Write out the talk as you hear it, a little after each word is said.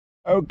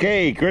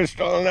Okay,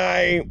 Crystal and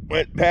I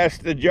went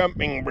past the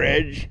jumping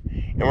bridge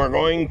and we're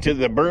going to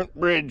the Burnt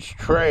Bridge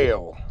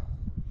Trail.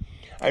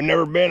 I've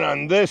never been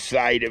on this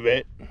side of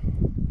it,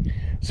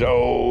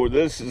 so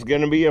this is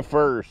going to be a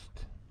first.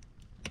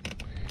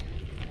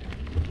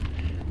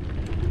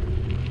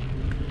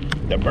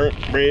 The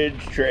Burnt Bridge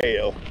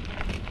Trail.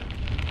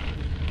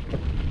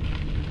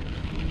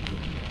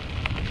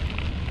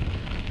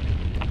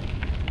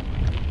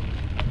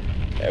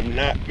 Have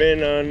not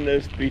been on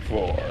this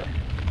before.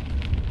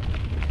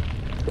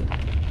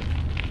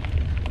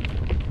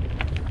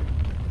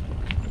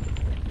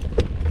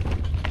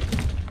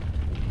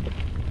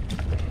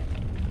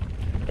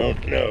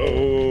 Don't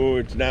know,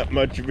 it's not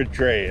much of a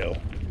trail.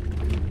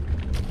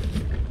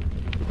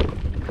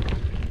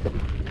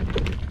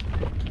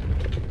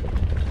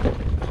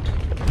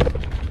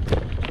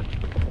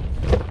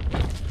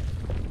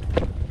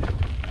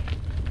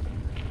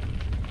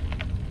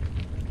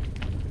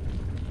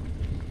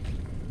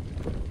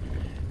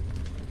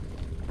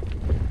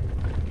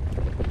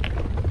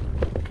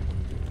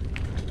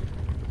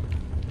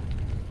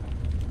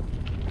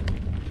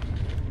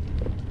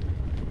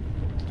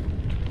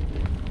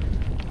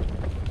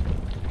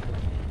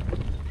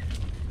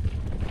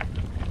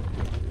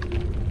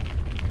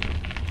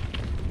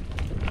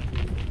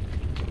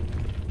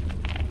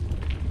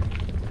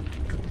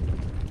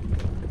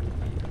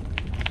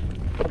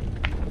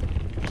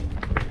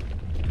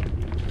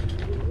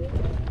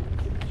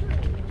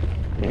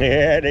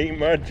 Yeah, it ain't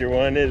much of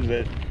one, is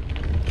it?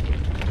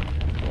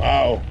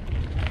 Wow.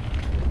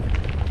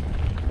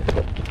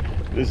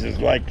 This is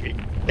like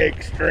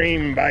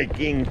extreme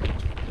biking.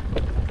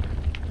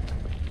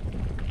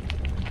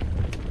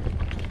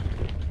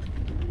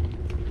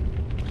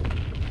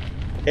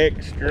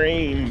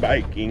 Extreme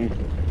biking.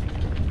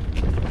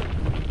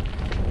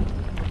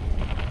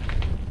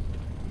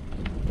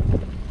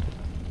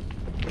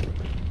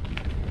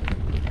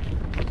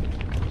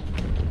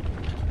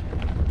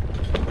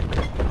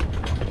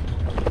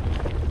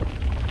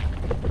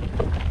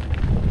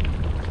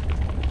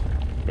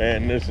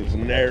 Man, this is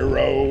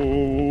narrow.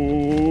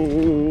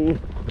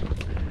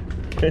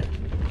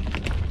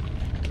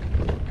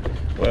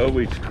 Well,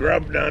 we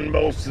scrubbed on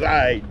both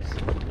sides.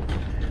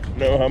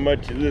 Know how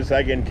much of this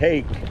I can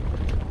take.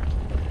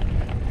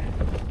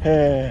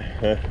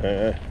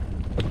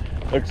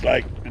 Looks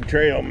like the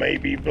trail may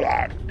be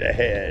blocked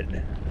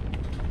ahead.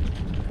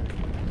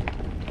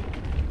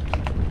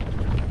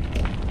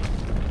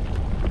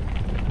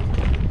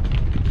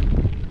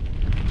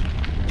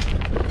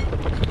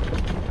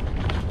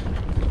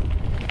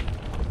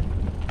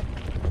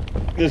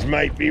 This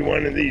might be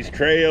one of these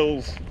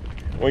trails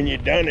when you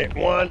done it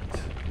once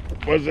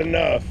was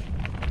enough.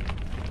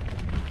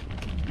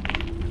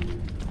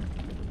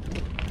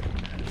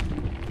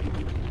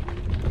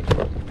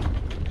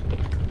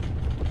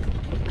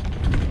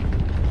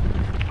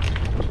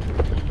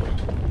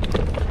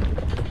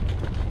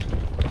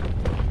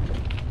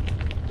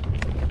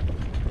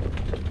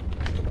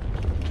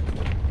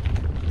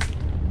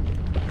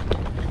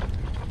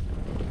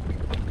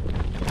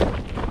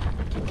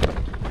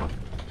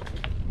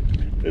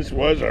 This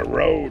was a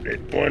road at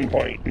one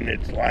point in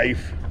its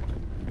life.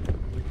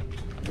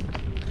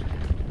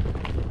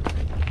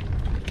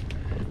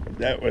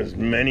 That was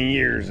many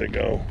years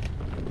ago.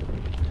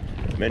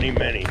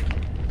 Many.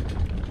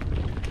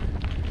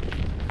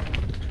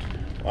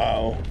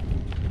 Wow.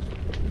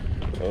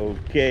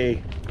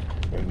 Okay,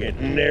 we're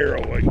getting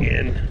narrow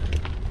again.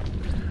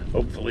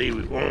 Hopefully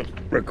we won't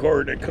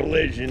record a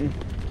collision.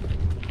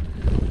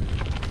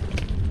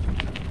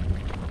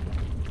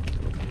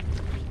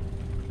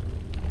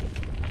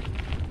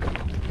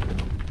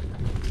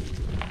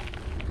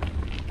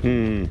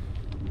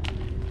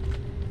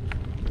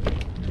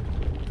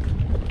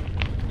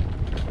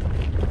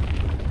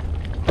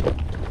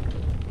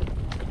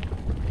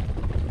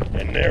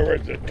 And there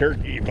was a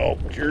turkey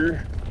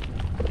vulture.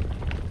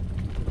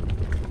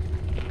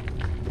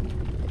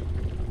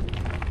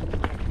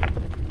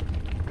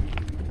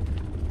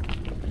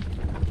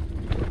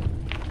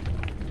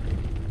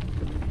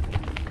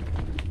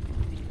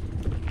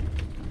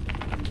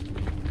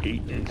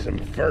 Eating some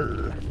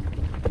fur.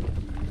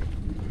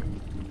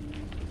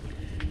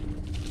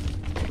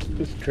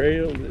 This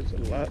trail is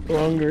a lot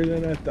longer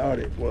than I thought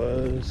it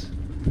was.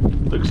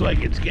 Looks like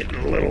it's getting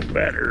a little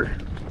better.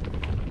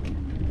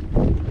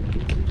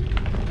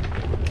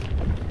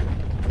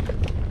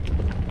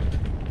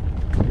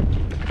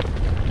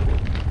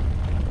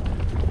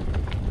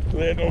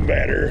 Little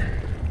better.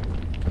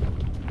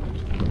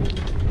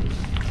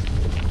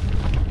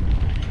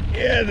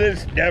 Yeah,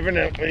 this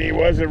definitely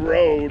was a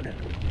road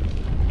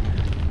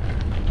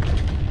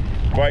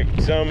quite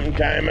some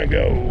time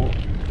ago.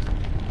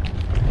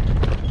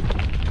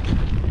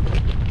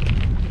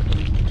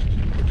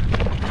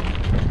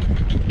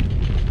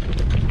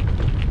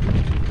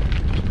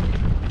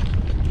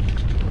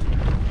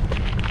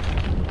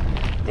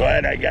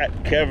 Glad I got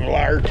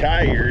Kevlar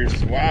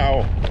tires.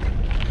 Wow.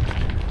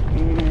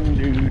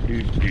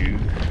 Do.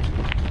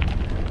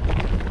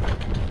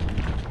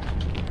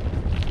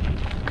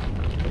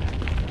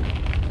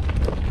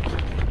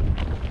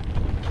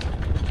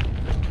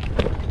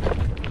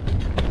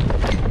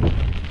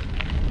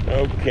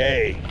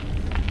 Okay.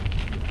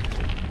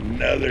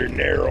 Another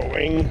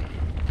narrowing.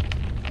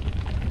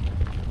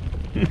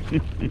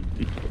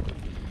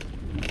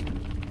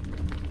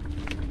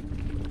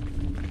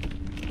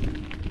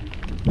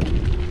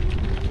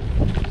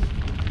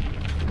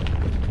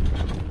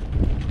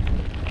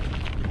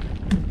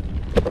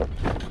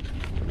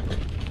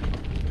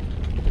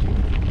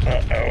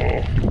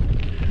 Uh-oh.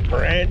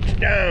 Branch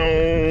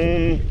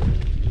down.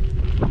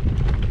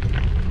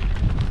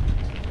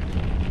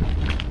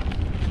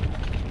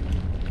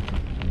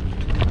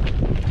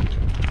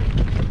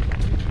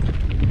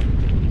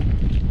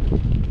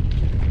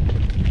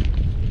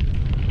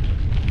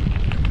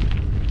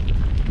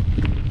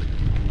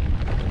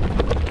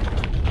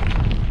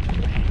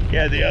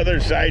 Yeah, the other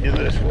side of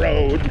this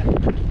road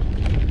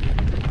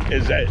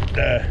is at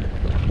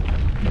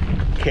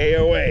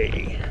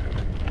KOA.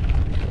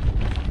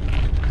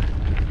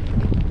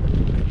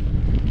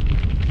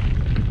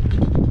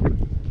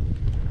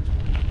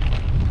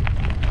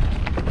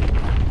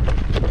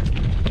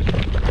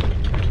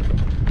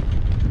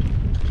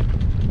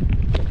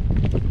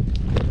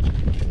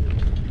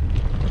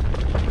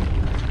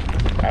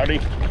 Howdy.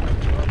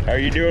 How are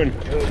you doing?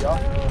 Good,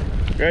 y'all.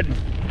 Good.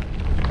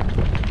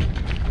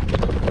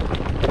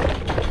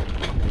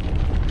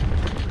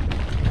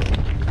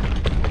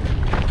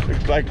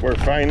 Looks like we're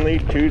finally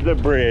to the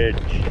bridge.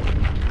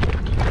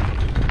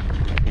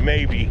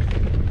 Maybe.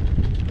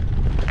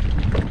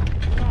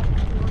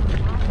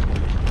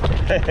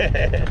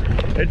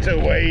 It's a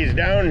ways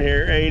down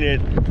here, ain't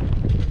it?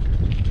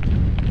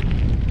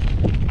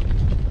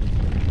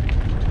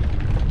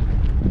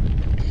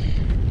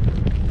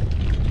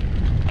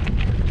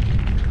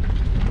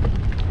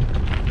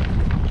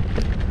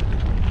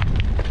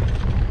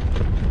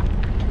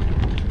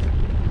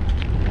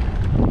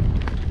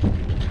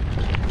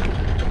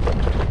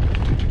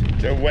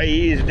 It's a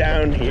ways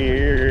down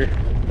here.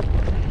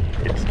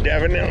 It's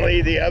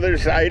definitely the other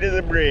side of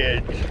the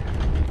bridge.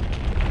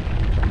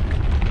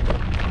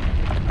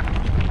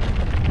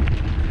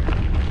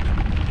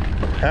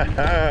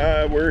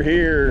 Haha, we're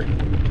here.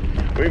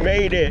 We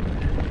made it.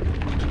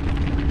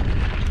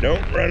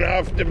 Don't run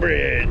off the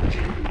bridge.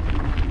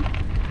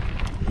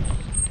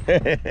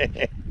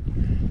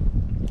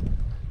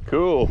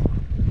 Cool.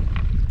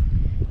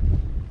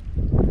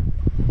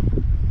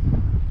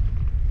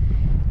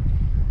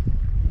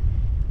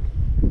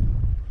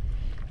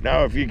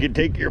 Now, if you could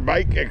take your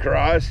bike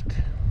across,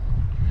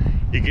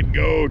 you could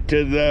go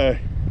to the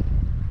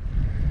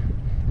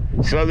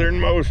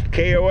southernmost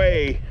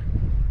KOA.